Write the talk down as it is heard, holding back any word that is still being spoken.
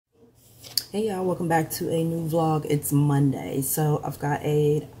Hey y'all, welcome back to a new vlog. It's Monday, so I've got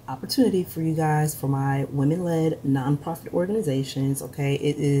a opportunity for you guys for my women-led nonprofit organizations. Okay,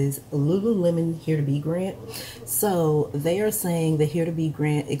 it is Lululemon Here to Be grant. So they are saying the Here to Be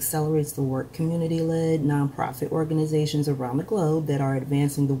grant accelerates the work community-led nonprofit organizations around the globe that are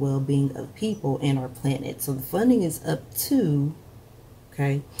advancing the well-being of people and our planet. So the funding is up to,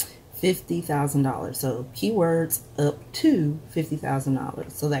 okay, $50,000. So keywords, up to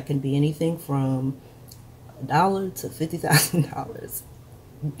 $50,000. So that can be anything from $1 to $50,000.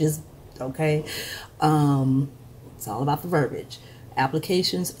 Just okay. It's all about the verbiage.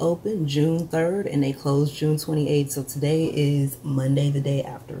 Applications open June 3rd and they close June 28th. So today is Monday, the day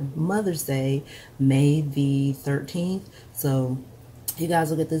after Mother's Day, May the 13th. So you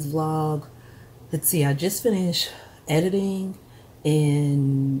guys will get this vlog. Let's see, I just finished editing.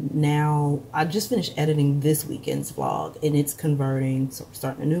 And now I just finished editing this weekend's vlog and it's converting. So we're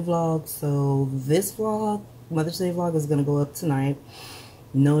starting a new vlog. So this vlog, Mother's Day vlog, is going to go up tonight.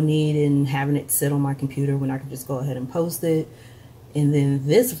 No need in having it sit on my computer when I can just go ahead and post it. And then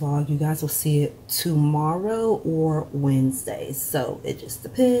this vlog, you guys will see it tomorrow or Wednesday. So it just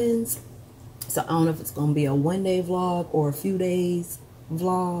depends. So I don't know if it's going to be a one-day vlog or a few days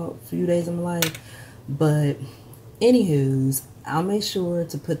vlog, a few days of my life. But anywho's, I'll make sure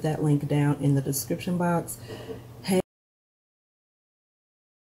to put that link down in the description box. Hey,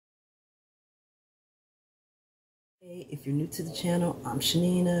 if you're new to the channel, I'm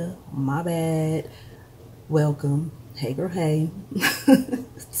Chanina. My bad. Welcome. Hey girl, hey.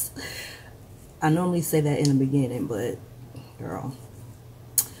 I normally say that in the beginning, but girl,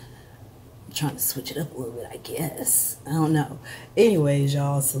 I'm trying to switch it up a little bit, I guess. I don't know. Anyways,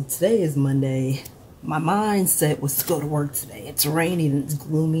 y'all, so today is Monday. My mindset was to go to work today. It's rainy and it's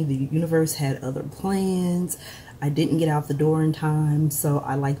gloomy. The universe had other plans. I didn't get out the door in time, so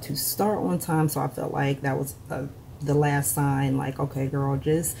I like to start on time. So I felt like that was the last sign, like, okay, girl,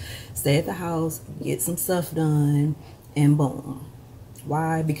 just stay at the house, get some stuff done, and boom.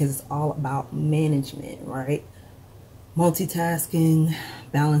 Why? Because it's all about management, right? Multitasking,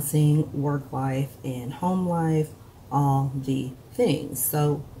 balancing work life and home life, all the things.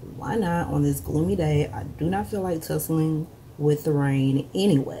 So why not on this gloomy day? I do not feel like tussling with the rain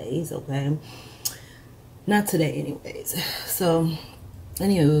anyways, okay? Not today anyways. So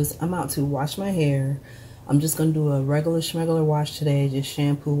anyways, I'm out to wash my hair. I'm just gonna do a regular schmegular wash today, just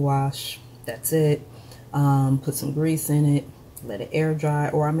shampoo wash. That's it. Put some grease in it, let it air dry,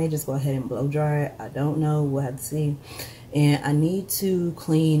 or I may just go ahead and blow dry it. I don't know, we'll have to see. And I need to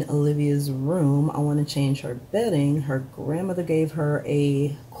clean Olivia's room. I want to change her bedding. Her grandmother gave her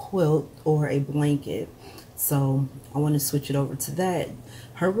a quilt or a blanket, so I want to switch it over to that.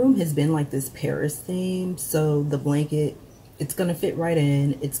 Her room has been like this Paris theme, so the blanket, it's gonna fit right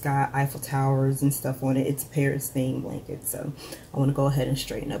in. It's got Eiffel Towers and stuff on it. It's a Paris themed blanket, so I want to go ahead and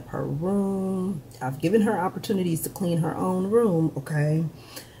straighten up her room. I've given her opportunities to clean her own room, okay?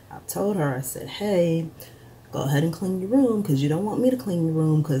 I've told her, I said, hey, go ahead and clean your room, because you don't want me to clean your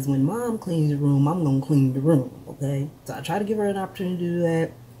room, because when mom cleans your room, I'm going to clean the room, okay? So I try to give her an opportunity to do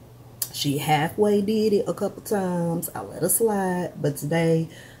that. She halfway did it a couple times. I let her slide, but today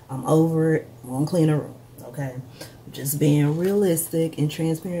I'm over it. I'm going to clean her room, okay? Just being realistic and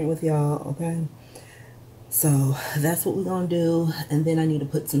transparent with y'all, okay? So that's what we're going to do. And then I need to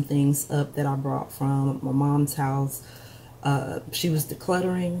put some things up that I brought from my mom's house. She was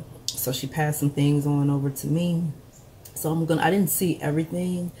decluttering, so she passed some things on over to me. So I didn't see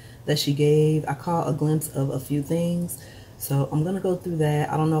everything that she gave. I caught a glimpse of a few things, so I'm gonna go through that.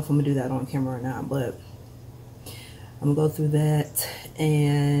 I don't know if I'm gonna do that on camera or not, but I'm gonna go through that.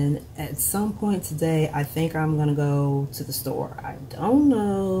 And at some point today, I think I'm gonna go to the store. I don't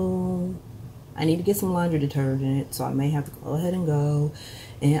know. I need to get some laundry detergent, so I may have to go ahead and go.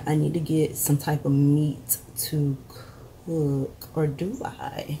 And I need to get some type of meat to cook, or do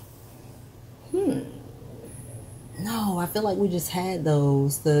I? No, I feel like we just had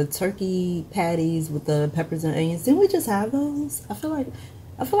those. The turkey patties with the peppers and onions. Didn't we just have those? I feel like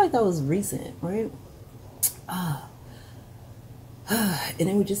that was recent, right? And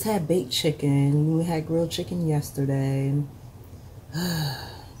then we just had baked chicken. We had grilled chicken yesterday.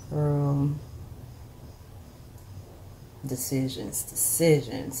 Girl.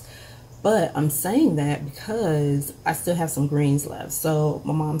 Decisions. But I'm saying that because I still have some greens left. So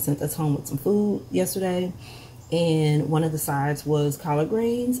my mom sent us home with some food yesterday, and one of the sides was collard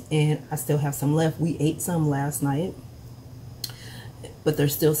greens, and I still have some left. We ate some last night, but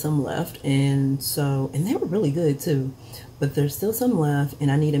there's still some left, and they were really good too. but there's still some left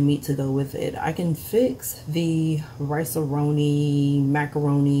and I need a meat to go with it. I can fix the rice-a-roni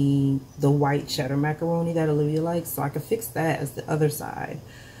macaroni, the white cheddar macaroni that Olivia likes, so I can fix that as the other side.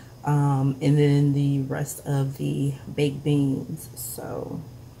 And then the rest of the baked beans. So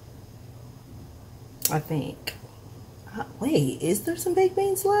I think, wait, is there some baked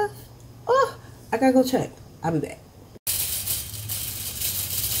beans left? Oh, I gotta go check. I'll be back.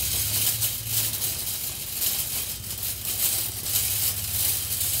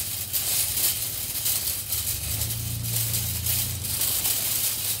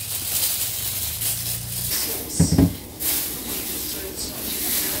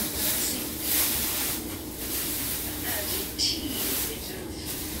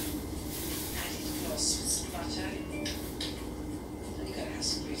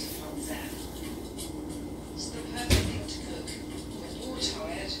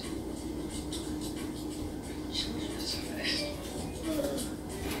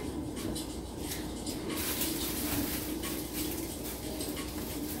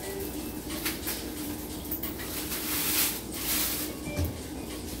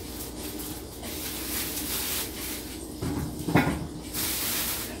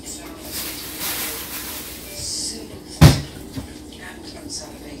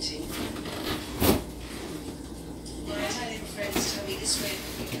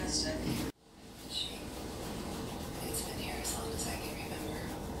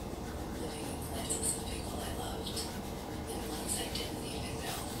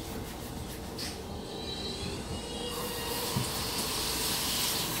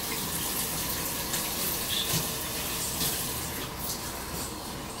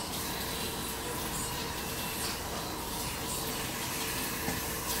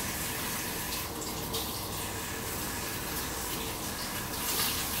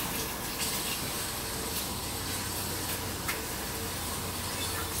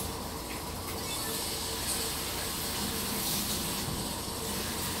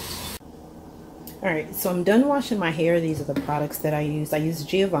 Alright, so I'm done washing my hair. These are the products that I use. I use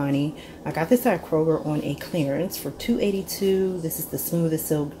Giovanni. I got this at Kroger on a clearance for $2.82. This is the Smoothest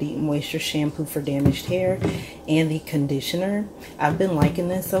Silk Deep Moisture Shampoo for damaged hair and the conditioner. I've been liking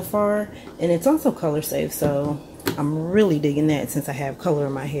this so far, and it's also color safe, so I'm really digging that since I have color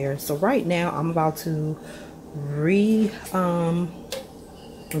in my hair. So right now I'm about to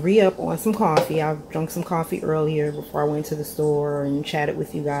re-up on some coffee. I drank some coffee earlier before I went to the store and chatted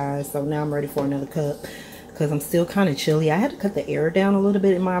with you guys. So now I'm ready for another cup because I'm still kind of chilly. I had to cut the air down a little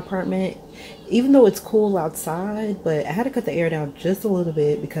bit in my apartment, even though it's cool outside, but I had to cut the air down just a little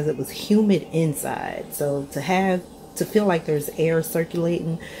bit because it was humid inside. So to feel like there's air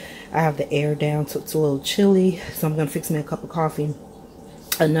circulating, I have the air down, so it's a little chilly. So I'm gonna fix me a cup of coffee,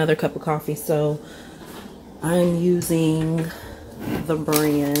 another cup of coffee. So I'm using the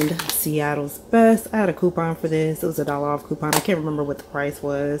brand Seattle's Best. I had a coupon for this. It was a $1 off coupon. I can't remember what the price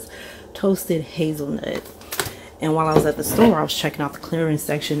was. Toasted hazelnut. And while I was at the store, I was checking out the clearance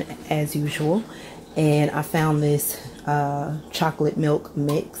section as usual, and I found this chocolate milk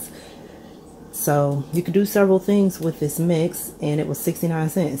mix. So you could do several things with this mix, and it was 69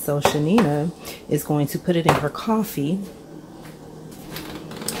 cents. So Chanina is going to put it in her coffee.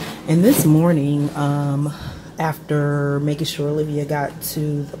 And this morning, after making sure Olivia got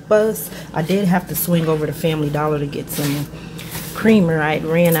to the bus, I did have to swing over to Family Dollar to get some creamer. I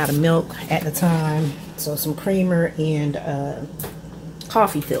ran out of milk at the time, so some creamer and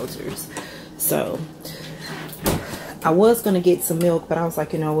coffee filters. So I was gonna get some milk, but I was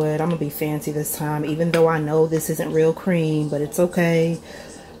like, you know what, I'm gonna be fancy this time, even though I know this isn't real cream, but it's okay.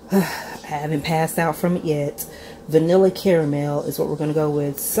 I haven't passed out from it yet. Vanilla caramel is what we're gonna go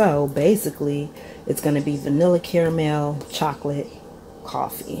with. So basically it's gonna be vanilla caramel chocolate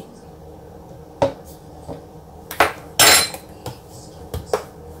coffee.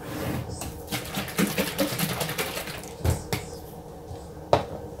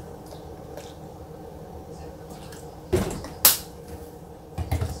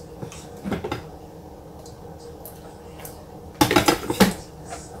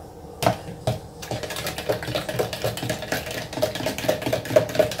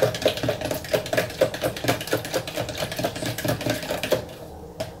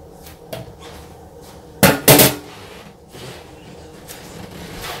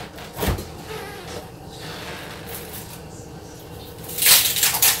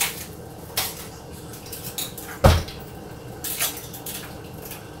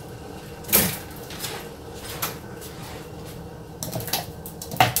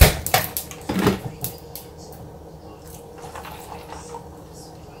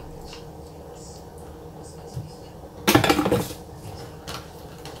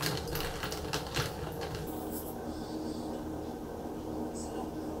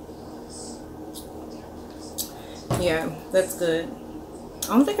 Yeah, that's good. I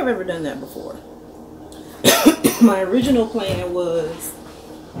don't think I've ever done that before. My original plan was,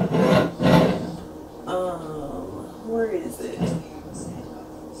 where is it?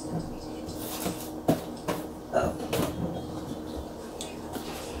 Oh.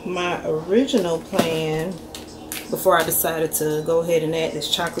 My original plan, before I decided to go ahead and add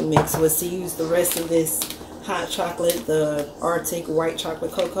this chocolate mix, was to use the rest of this hot chocolate, the Arctic white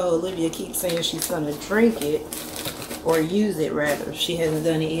chocolate cocoa. Olivia keeps saying she's going to drink it, or use it rather. She hasn't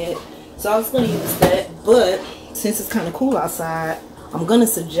done it yet. So I was going to use that, but since it's kind of cool outside, I'm going to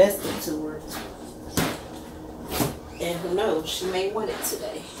suggest it to her. And who knows, she may want it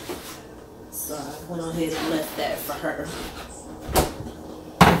today. So I went ahead and left that for her.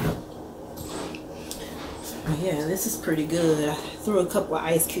 Yeah, this is pretty good. I threw a couple of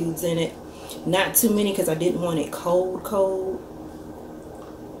ice cubes in it. Not too many because I didn't want it cold,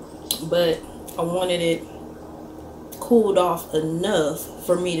 but I wanted it cooled off enough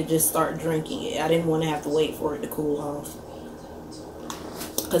for me to just start drinking it. I didn't want to have to wait for it to cool off,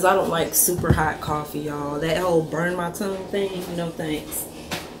 because I don't like super hot coffee, y'all. That whole burn my tongue thing, no thanks.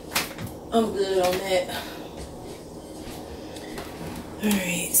 I'm good on that.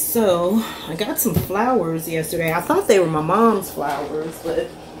 Alright, so I got some flowers yesterday. I thought they were my mom's flowers, but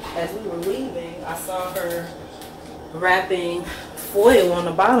as we were leaving, I saw her wrapping foil on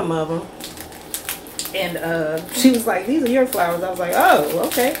the bottom of them. And she was like, "These are your flowers." I was like, "Oh,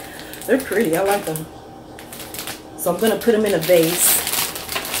 okay. They're pretty. I like them." So I'm going to put them in a vase.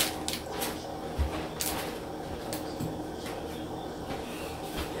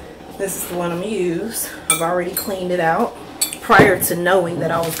 This is the one I'm going to use. I've already cleaned it out. Prior to knowing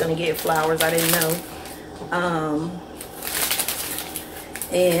that I was going to get flowers, I didn't know.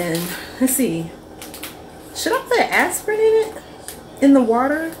 And let's see. Should I put aspirin in it? In the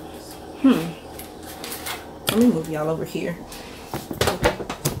water? Let me move y'all over here.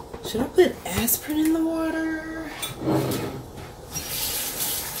 Should I put aspirin in the water?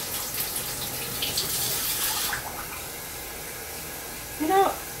 You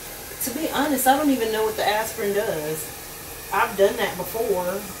know, to be honest, I don't even know what the aspirin does. I've done that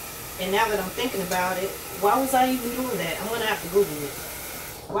before, and now that I'm thinking about it, why was I even doing that? I'm going to have to Google it.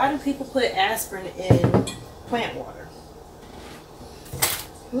 Why do people put aspirin in plant water?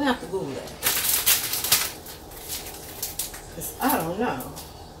 I'm going to have to Google that. Because I don't know.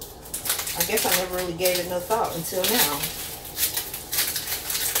 I guess I never really gave it no thought until now.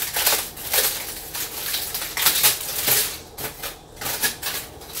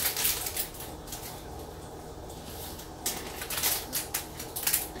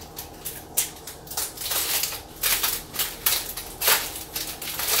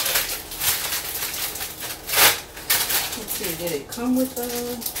 Did it come with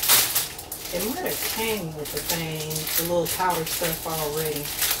it might have came with the thing, the little powder stuff already.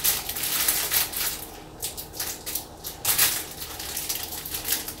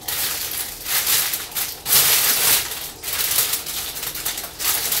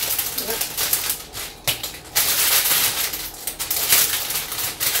 Yep.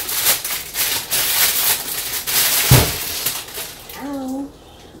 Ow.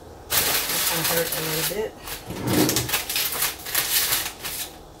 That kind of hurt a little bit.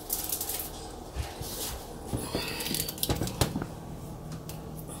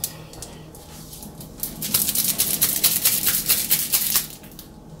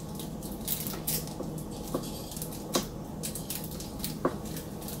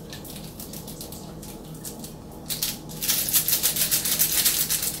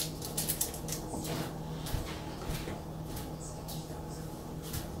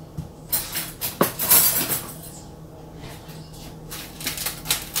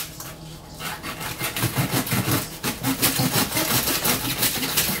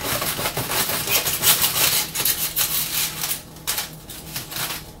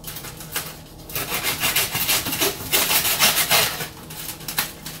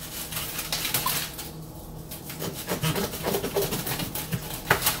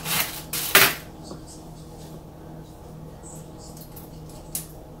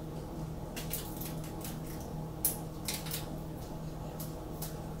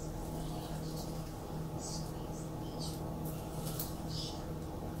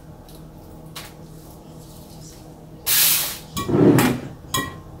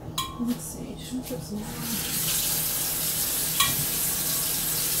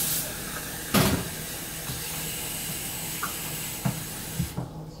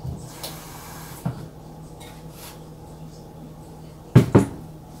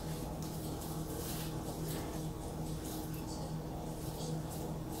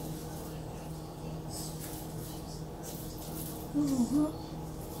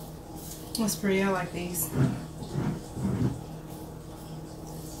 That's pretty. I like these.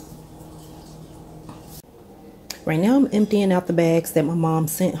 Right now I'm emptying out the bags that my mom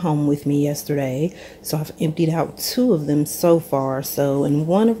sent home with me yesterday. So I've emptied out 2 of them so far. So in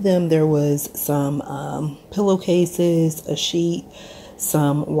one of them there was some pillowcases, a sheet,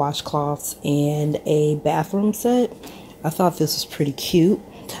 some washcloths, and a bathroom set. I thought this was pretty cute.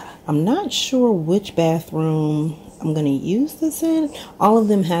 I'm not sure which bathroom I'm going to use this in. All of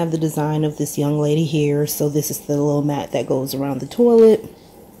them have the design of this young lady here. So this is the little mat that goes around the toilet.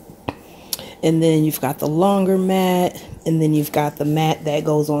 And then you've got the longer mat, and then you've got the mat that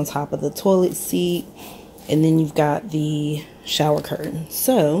goes on top of the toilet seat, and then you've got the shower curtain.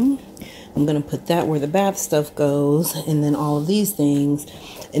 So I'm going to put that where the bath stuff goes, and then all of these things.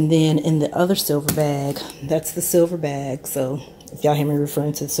 And then in the other silver bag, that's the silver bag. So if y'all hear me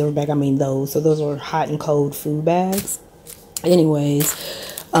referring to the silver bag, I mean those. So those are hot and cold food bags. Anyways,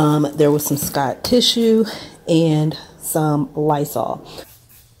 there was some Scott tissue and some Lysol.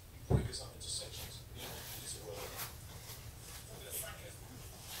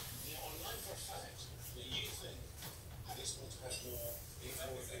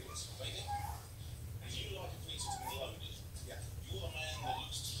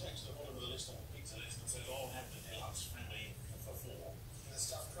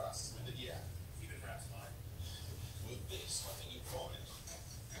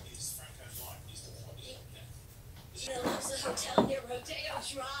 Hotel near Rodeo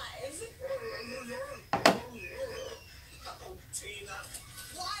Drive. Tina.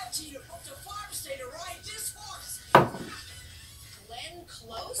 Why do you book a farm stay to ride this horse? Glenn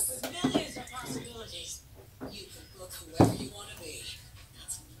Close? With millions of possibilities. You can book whoever you want to be.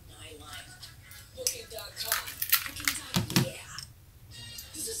 That's my line. Booking.com. Booking.com. Yeah.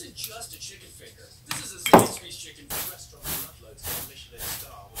 This isn't just a chicken finger. This is a Zaxby's chicken restaurant with uploads to a Michelin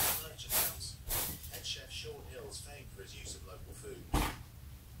star with a merchant house. Head chef Sean Hill's famed for his use of local food. Running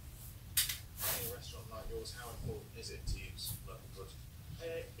a restaurant like yours, how important is it to use local food?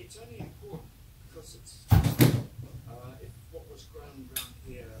 It's only important because it's if what was grown around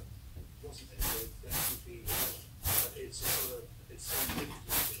here wasn't any good, then it would be irrelevant. But it's sort of so limited,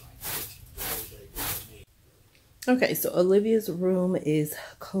 if you like. It's very, very good for me. Okay, so Olivia's room is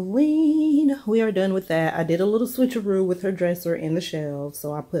clean. We are done with that. I did a little switcheroo with her dresser and the shelves.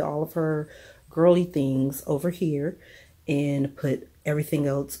 So I put all of her girly things over here and put everything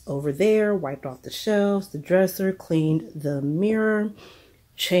else over there. Wiped off the shelves, the dresser, cleaned the mirror,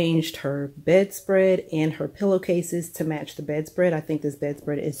 changed her bedspread and her pillowcases to match the bedspread. I think this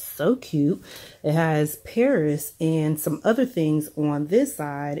bedspread is so cute. It has Paris and some other things on this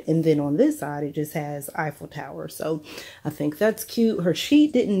side, and then on this side it just has Eiffel Tower. So I think that's cute. Her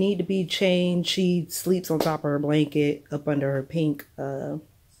sheet didn't need to be changed. She sleeps on top of her blanket up under her pink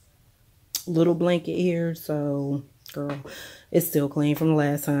little blanket here. So girl, it's still clean from the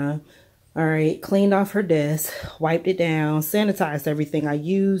last time. All right, cleaned off her desk, wiped it down, sanitized everything. I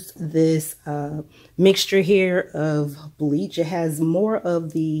used this mixture here of bleach. It has more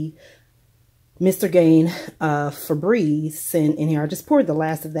of the Mr. Gain Febreze in here. I just poured the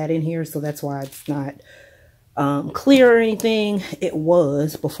last of that in here, so that's why it's not clear or anything. It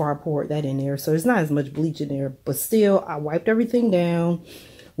was before I poured that in there, so there's not as much bleach in there, but still I wiped everything down.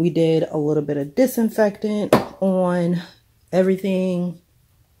 We did a little bit of disinfectant on everything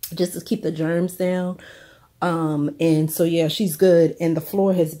just to keep the germs down. And so yeah, she's good, and the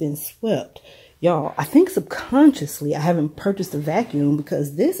floor has been swept. Y'all, I think subconsciously I haven't purchased a vacuum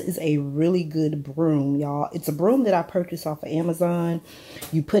because this is a really good broom, y'all. It's a broom that I purchased off of Amazon.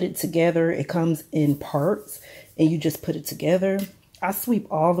 You put it together, it comes in parts, and you just put it together. I sweep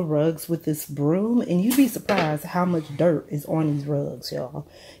all the rugs with this broom, and you'd be surprised how much dirt is on these rugs, y'all.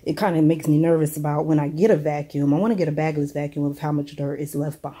 It kind of makes me nervous about when I get a vacuum. I want to get a bagless vacuum of how much dirt is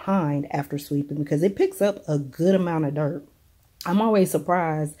left behind after sweeping, because it picks up a good amount of dirt. I'm always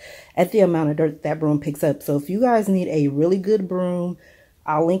surprised at the amount of dirt that broom picks up. So if you guys need a really good broom,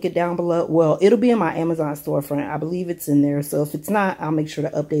 I'll link it down below. Well, it'll be in my Amazon storefront. I believe it's in there. So if it's not, I'll make sure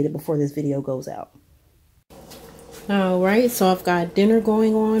to update it before this video goes out. All right, so I've got dinner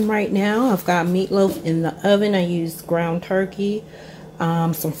going on right now. I've got meatloaf in the oven. I used ground turkey,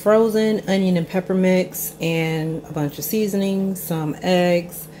 some frozen onion and pepper mix, and a bunch of seasonings, some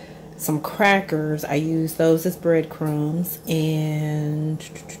eggs, some crackers. I used those as breadcrumbs, and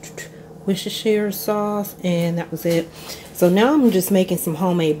Worcestershire sauce, and that was it. So now I'm just making some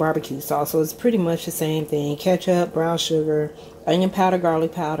homemade barbecue sauce. So it's pretty much the same thing: ketchup, brown sugar, onion powder,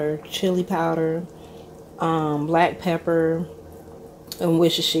 garlic powder, chili powder, black pepper, and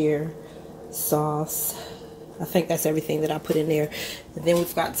Worcestershire sauce. I think that's everything that I put in there. And then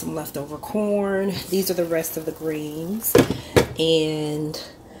we've got some leftover corn. These are the rest of the greens. And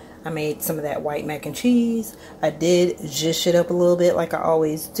I made some of that white mac and cheese. I did zhuzh it up a little bit like I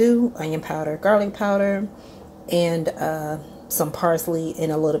always do. Onion powder, garlic powder, and some parsley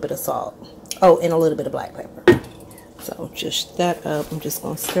and a little bit of salt. Oh, and a little bit of black pepper. So just that up. I'm just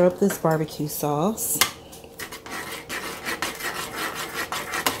going to stir up this barbecue sauce.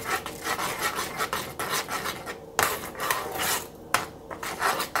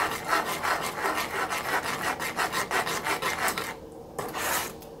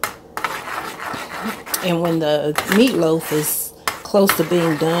 And when the meatloaf is close to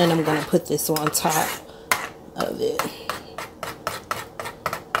being done, I'm going to put this on top of it.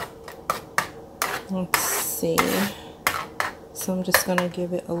 Let's see. So I'm just going to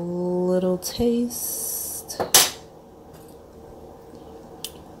give it a little taste.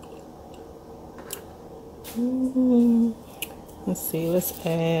 Let's see. Let's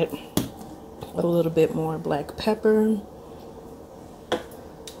add a little bit more black pepper.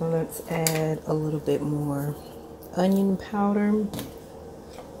 Let's add a little bit more onion powder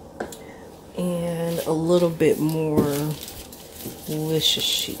and a little bit more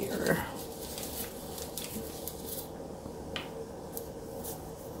Worcestershire.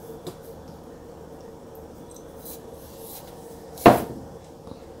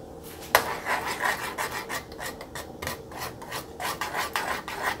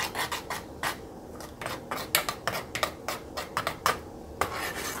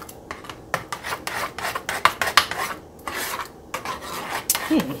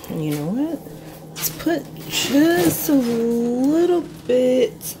 You know what? Let's put just a little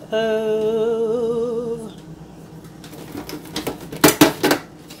bit of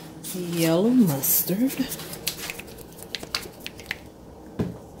yellow mustard.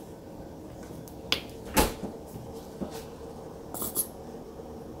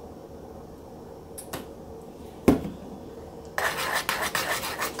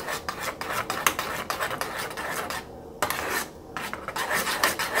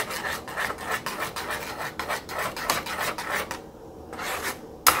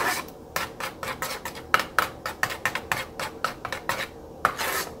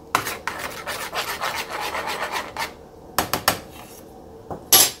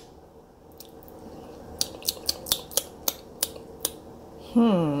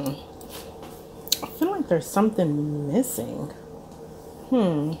 I feel like there's something missing.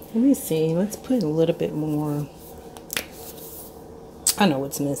 Let me see. Let's put a little bit more. I know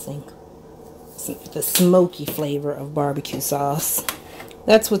what's missing. The smoky flavor of barbecue sauce.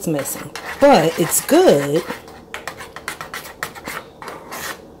 That's what's missing. But it's good.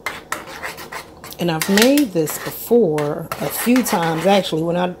 And I've made this before a few times actually.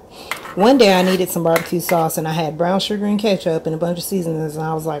 One day I needed some barbecue sauce and I had brown sugar and ketchup and a bunch of seasonings, and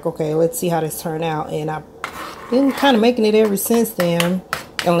I was like, okay, let's see how this turned out. And I've been kind of making it ever since then,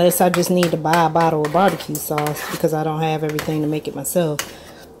 unless I just need to buy a bottle of barbecue sauce because I don't have everything to make it myself.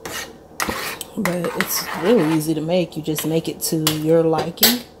 But it's really easy to make. You just make it to your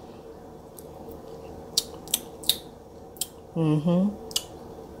liking.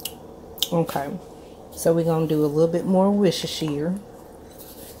 Okay, so we're gonna do a little bit more Worcestershire.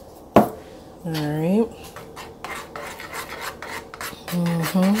 All right.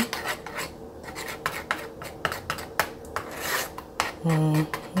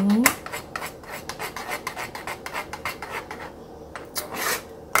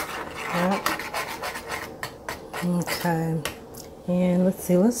 Okay. And let's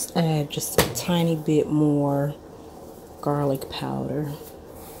see, let's add just a tiny bit more garlic powder.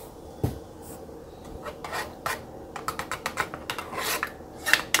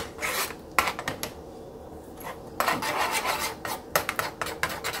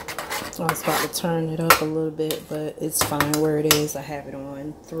 I was about to turn it up a little bit, but it's fine where it is. I have it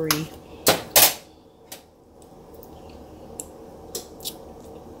on 3.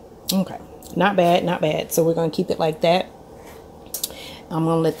 Okay, not bad, not bad. So we're going to keep it like that. I'm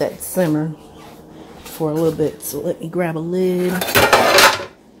going to let that simmer for a little bit. So let me grab a lid.